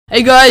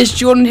Hey guys,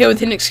 Jordan here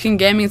with Hendrix King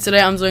Gaming, and today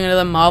I'm doing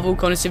another Marvel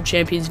Contest of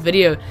Champions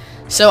video.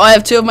 So I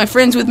have two of my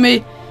friends with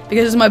me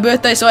because it's my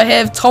birthday, so I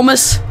have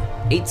Thomas.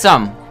 Eat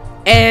some.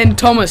 And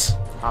Thomas.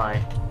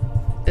 Hi.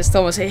 It's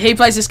Thomas. He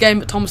plays this game,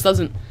 but Thomas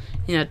doesn't.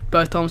 You know,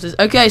 both Thomases.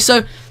 Okay,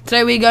 so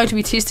today we're going to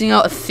be testing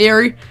out a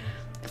theory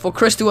for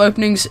crystal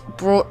openings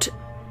brought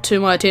to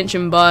my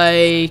attention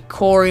by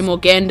Corey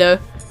Morgando.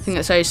 I think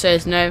that's how you say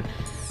his name.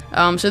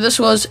 So this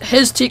was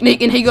his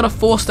technique, and he got a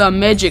 4-star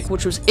magic,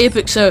 which was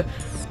epic. So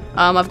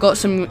I've got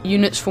some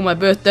units for my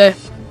birthday,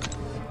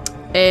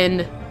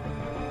 and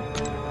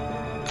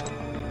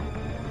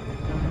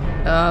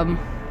I'm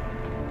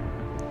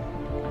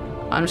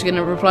just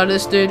gonna reply to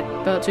this dude.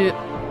 About to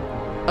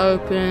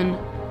open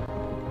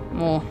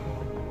more.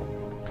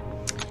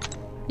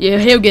 Yeah,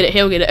 he'll get it.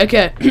 He'll get it.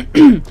 Okay,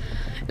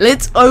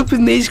 let's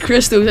open these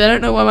crystals. I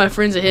don't know why my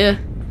friends are here.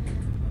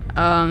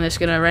 Just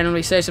gonna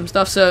randomly say some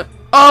stuff. So,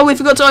 oh, we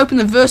forgot to open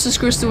the Versus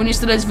crystal in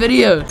yesterday's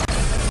video.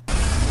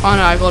 Oh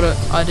no, I got it.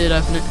 I did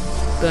open it,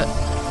 but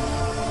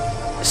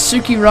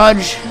Suki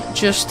Raj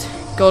just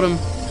got him.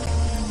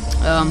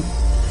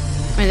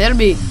 Man, that'd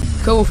be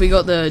cool if we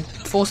got the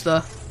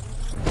 4-star.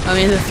 I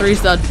mean, the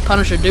 3-star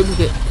Punisher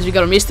duplicate, because we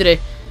got him yesterday.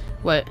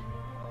 Wait.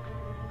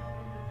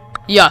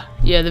 Yeah,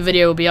 the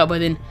video will be out by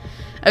then.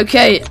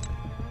 Okay.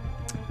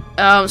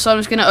 So I'm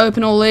just gonna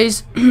open all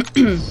these,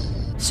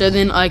 so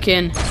then I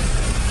can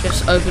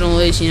just open all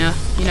these. You know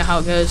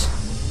how it goes.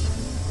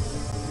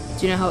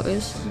 Do you know how it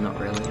goes? Not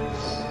really.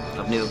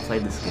 I've never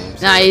played this game.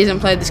 So. Nah, he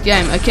hasn't played this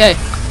game. Okay,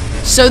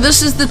 so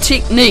this is the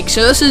technique.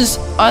 So this is,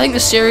 I think, the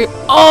series.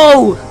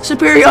 Oh,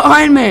 Superior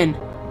Iron Man.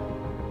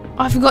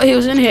 I forgot he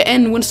was in here,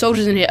 and Winter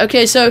Soldier's in here.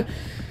 Okay, so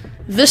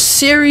this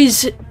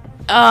series,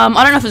 I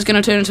don't know if it's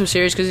going to turn into a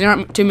series because there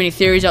aren't too many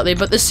theories out there.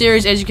 But this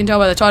series, as you can tell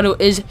by the title,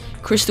 is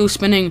crystal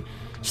spinning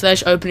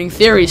 / opening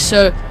theories.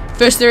 So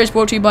first theory is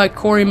brought to you by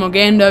Corey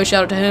Morgando.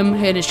 Shout out to him.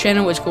 And his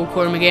channel is called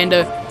Corey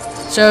Morgando.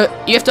 So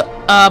you have to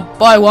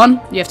buy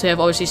one. You have to have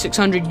obviously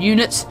 600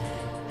 units.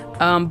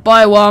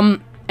 Buy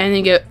one, and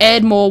then go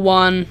add more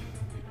one,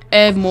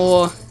 add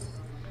more,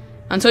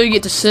 until you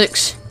get to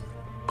 6.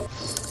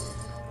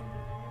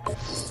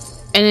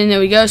 And then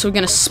there we go. So we're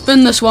going to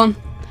spin this one,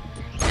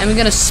 and we're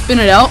going to spin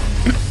it out.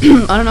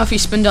 I don't know if he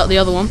spinned out the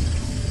other one.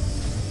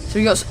 So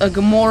we got a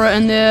Gamora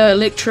in there,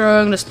 Electro,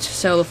 I'm going to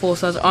sell the 4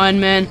 stars,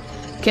 Iron Man,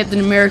 Captain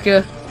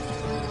America,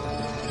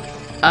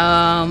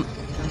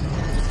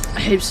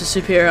 heaps of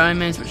Superior Iron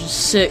Mans, which is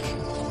sick.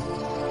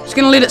 Just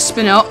going to let it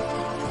spin out.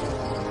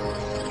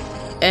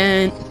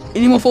 And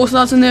any more 4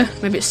 stars in there?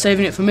 Maybe it's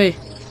saving it for me.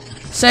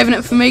 Saving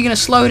it for me, gonna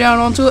slow down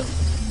onto it.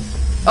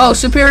 Oh,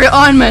 Superior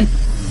Iron Man.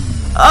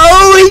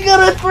 Oh, he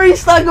got a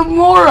 3-star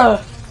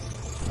Gamora.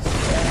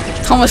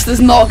 Thomas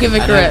does not give a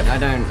crap. I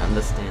don't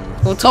understand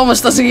this. Well,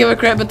 Thomas doesn't give a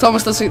crap, but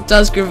Thomas does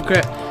give a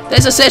crap.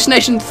 There's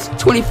Assassination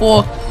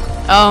 24.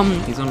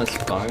 He's on his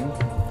phone.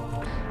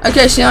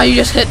 Okay, so now you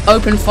just hit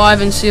open 5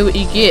 and see what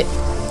you get.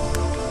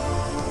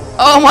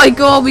 Oh my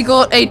god, we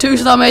got a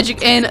 2-star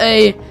magic and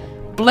a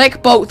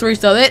Black Bolt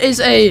 3-star. That is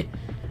a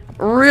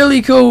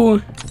really cool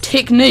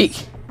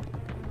technique.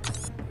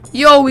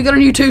 Yo, we got a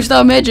new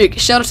 2-star magic.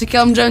 Shout out to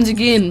Callum Jones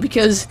again,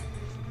 because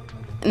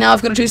now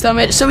I've got a 2-star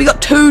magic. So we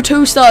got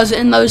 2 stars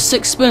in those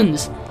 6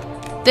 spins.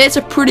 That's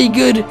a pretty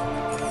good.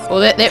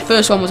 Well, that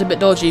first one was a bit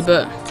dodgy,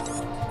 but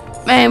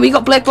man, we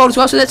got Black Bolt as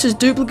well. So that's his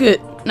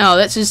duplicate. No,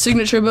 that's his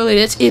signature ability.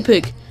 That's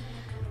epic.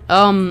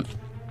 I'm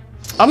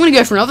gonna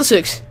go for another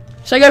 6.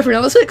 Should I go for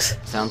another 6?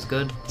 Sounds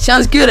good.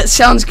 Sounds good. It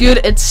sounds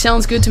good. It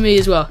sounds good to me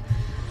as well.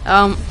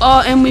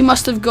 Oh, and we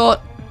must have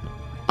got.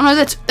 Oh no,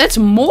 that's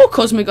more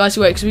Cosmic Icy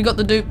Wave because we got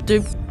the dupe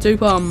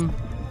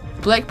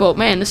Black Bolt.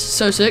 Man, this is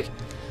so sick.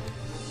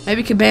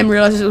 Maybe Kabam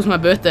realizes it was my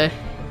birthday.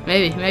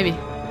 Maybe.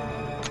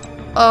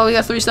 Oh, we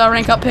got 3-star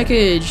rank up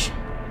package.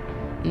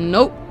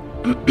 Nope.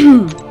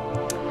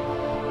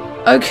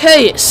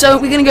 Okay, so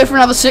we're gonna go for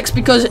another 6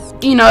 because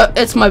you know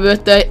it's my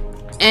birthday,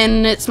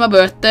 and it's my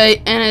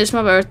birthday, and it's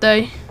my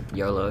birthday.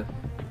 YOLO.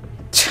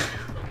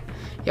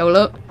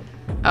 YOLO.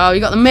 We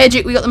got the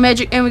magic,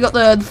 and we got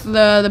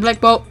the Black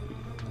Bolt.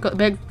 Got the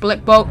big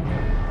Black Bolt.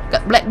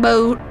 Got Black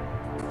Bolt.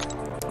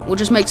 We'll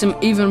just make them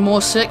even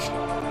more sick.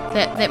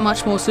 That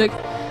much more sick.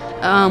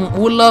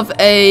 Would love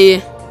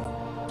a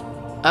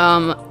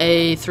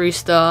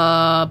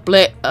 3-star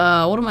Black.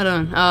 What am I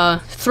doing?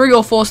 3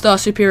 or 4-star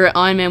Superior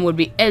Iron Man would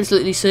be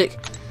absolutely sick.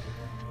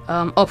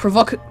 Oh,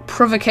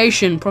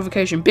 provocation.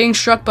 Being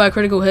struck by a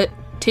critical hit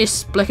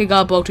tests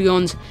Blackaguard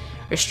Boltagon's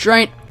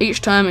restraint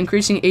each time,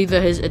 increasing either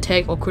his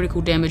attack or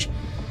critical damage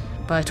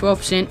by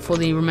 12% for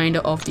the remainder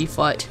of the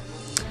fight.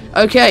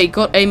 Okay,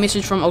 got a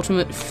message from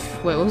Ultimate.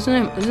 Wait, what was the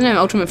name? Is the name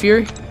Ultimate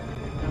Fury?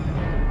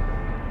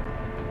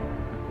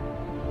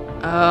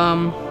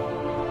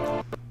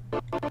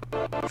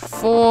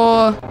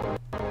 4.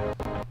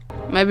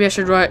 Maybe I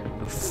should write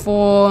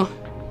 4,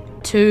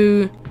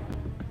 2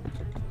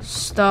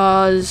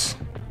 stars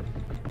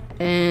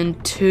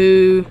and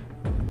 2.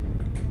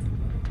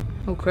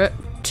 Oh crap!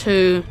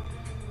 2,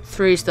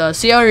 3 stars.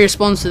 See how he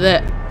responds to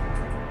that.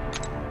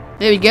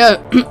 There we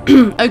go.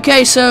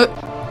 Okay, so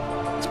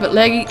a bit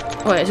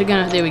laggy. Wait, is it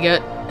gonna? There we go.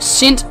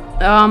 Sent.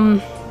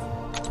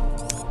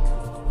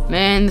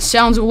 Man, the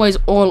sound's always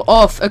all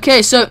off.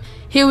 Okay, so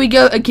here we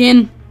go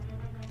again.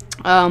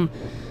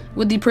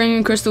 With the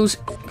premium crystals,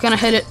 gonna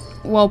hit it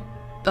while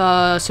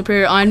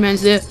Superior Iron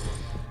Man's there.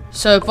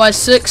 So by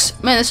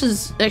 6, man, this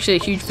is actually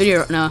a huge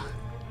video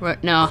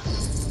right now.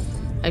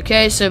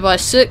 Okay, so by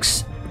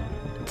 6,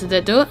 did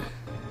that do it?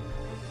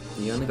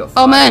 You only got 5.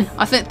 Oh man,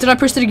 did I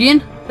press it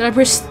again? Did I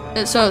press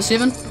it so it's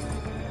 7?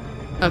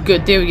 Oh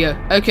good, there we go.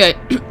 Okay,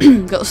 got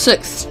the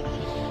 6th.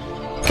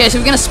 Okay, so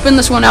we're gonna spin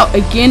this one out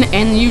again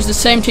and use the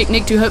same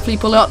technique to hopefully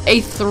pull out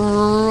a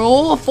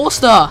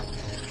 4-star.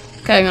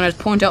 Okay, I'm gonna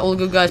point out all the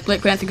good guys: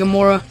 Black Panther,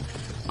 Gamora,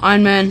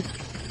 Iron Man,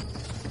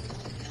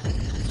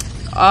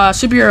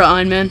 Superior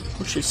Iron Man,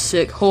 which is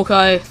sick,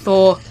 Hawkeye,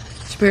 Thor,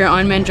 Superior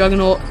Iron Man,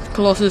 Juggernaut,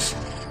 Colossus,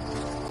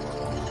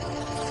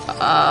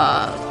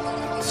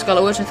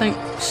 Scarlet Witch, I think,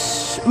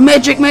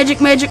 Magic,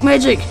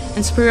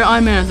 and Superior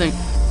Iron Man, I think.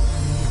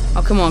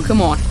 Oh, come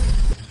on.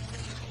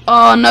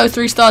 Oh no,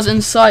 3 stars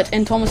in sight,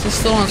 and Thomas is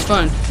still on his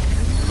phone.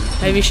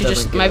 Maybe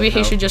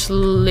he should just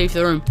leave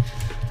the room.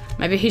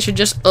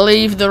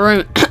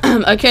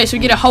 Okay, so we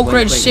get a Hulk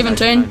Rage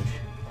 17.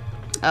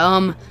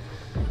 And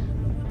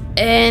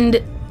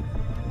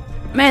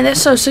man,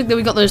 that's so sick that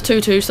we got those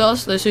 2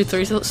 stars, those 2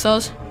 3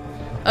 stars.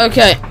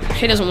 Okay,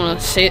 he doesn't want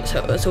to see it,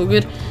 so it's all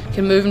good.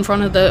 Can move in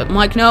front of the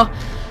mic now.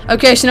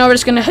 Okay, so now we're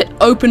just gonna hit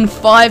open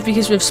 5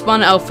 because we've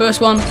spun our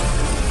first one,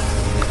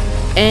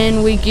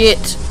 and we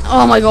get,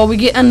 oh my god, we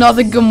get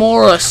another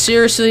Gamora,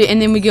 seriously, and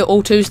then we get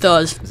all 2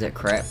 stars. Is that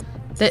crap?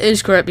 That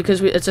is crap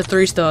because it's a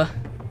 3-star.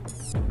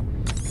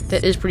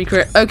 That is pretty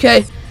crap.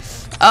 Okay,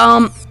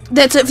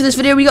 that's it for this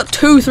video. We got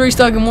 2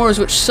 3-star Gamoras,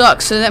 which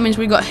sucks. So that means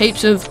we got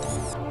heaps of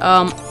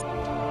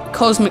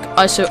Cosmic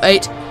ISO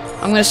 8.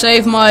 I'm gonna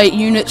save my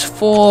units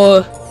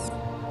for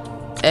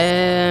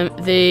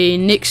the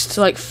next,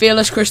 like,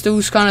 Fearless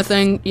crystals kind of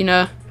thing. You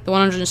know, the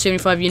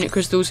 175 unit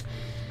crystals,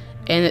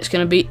 and it's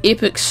gonna be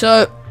epic.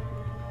 So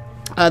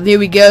there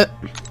we go.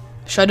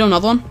 Should I do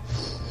another one?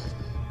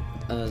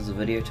 Is the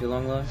video too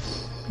long though?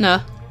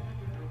 No.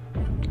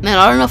 Man,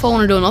 I don't know if I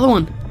want to do another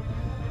one.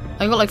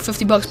 I got like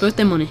 $50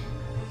 birthday money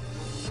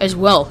as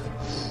well.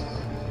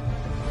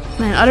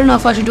 Man, I don't know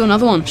if I should do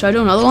another one. Should I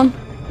do another one?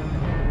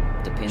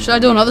 Depends. Should I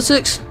do another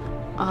 6? Do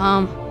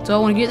I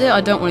want to get there? I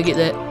don't want to get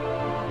there.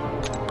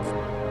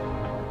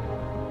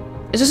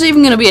 Is this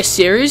even going to be a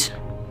series?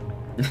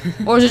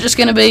 Or is it just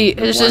going to be...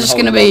 Is this just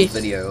going to be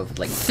video of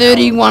like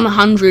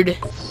 3,100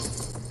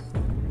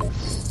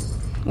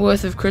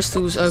 worth of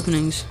crystals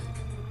openings?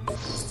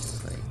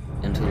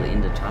 Until the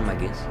end of time, I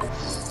guess.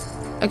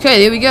 Okay,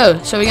 there we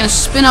go. So we're going to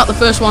spin out the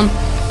first one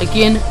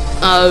again.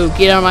 Oh,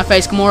 get out of my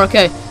face, Gamora.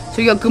 Okay, so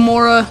we got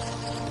Gamora,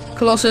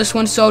 Colossus,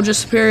 Winter Soldier,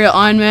 Superior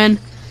Iron Man,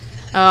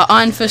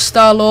 Iron Fist,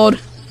 Star-Lord,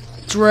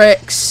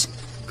 Drax,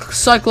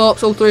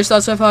 Cyclops, all 3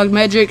 stars so far,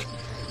 Magic,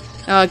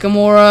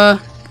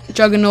 Gamora,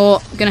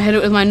 Juggernaut. Gonna hit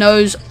it with my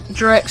nose.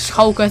 Drax,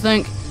 Hulk, I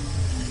think.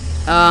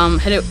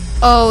 Hit it.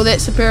 Oh,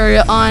 that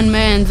Superior Iron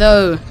Man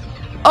though.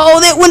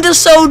 Oh, that Winter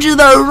Soldier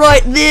though,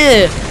 right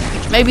there.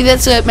 Maybe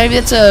that's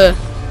a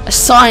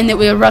sign that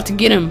we're about to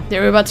get him. That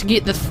we're about to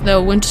get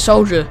the Winter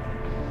Soldier.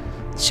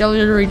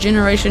 Cellular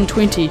Regeneration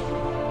 20.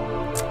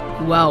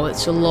 Wow,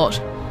 it's a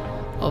lot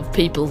of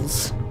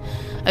peoples.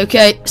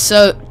 Okay,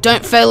 so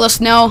don't fail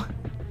us now.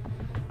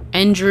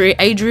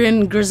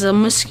 Adrian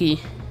Grzymiski.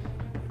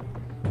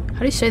 How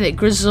do you say that?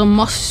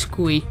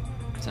 Grzymiski.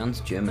 Sounds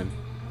German.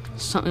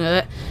 Something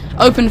like that.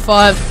 Open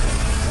 5.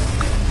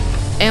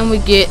 And we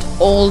get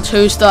all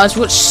 2 stars,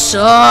 which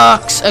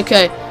sucks.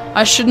 Okay,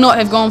 I should not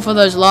have gone for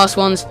those last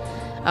ones.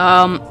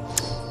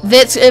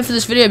 That's it for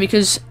this video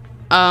because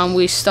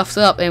we stuffed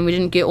it up and we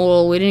didn't get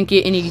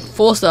any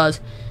 4 stars.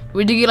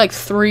 We did get like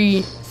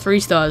 3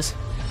 stars.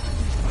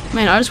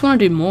 Man, I just want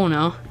to do more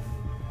now.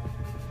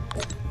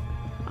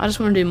 I just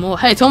want to do more.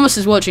 Hey, Thomas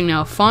is watching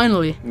now,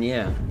 finally.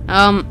 Yeah.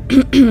 I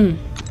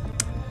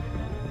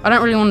don't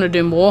really want to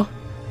do more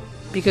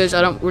because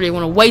I don't really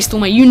want to waste all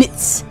my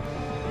units.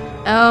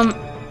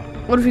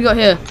 What have we got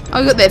here?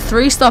 I got that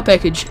 3-star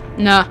package.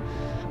 Nah,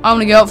 I'm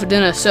gonna go out for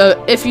dinner.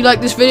 So if you like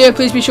this video,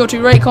 please be sure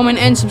to rate, comment,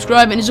 and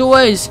subscribe. And as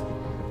always,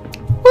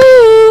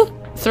 woo!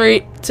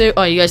 3, 2.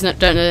 Oh, you guys don't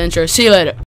know the intro. See you later.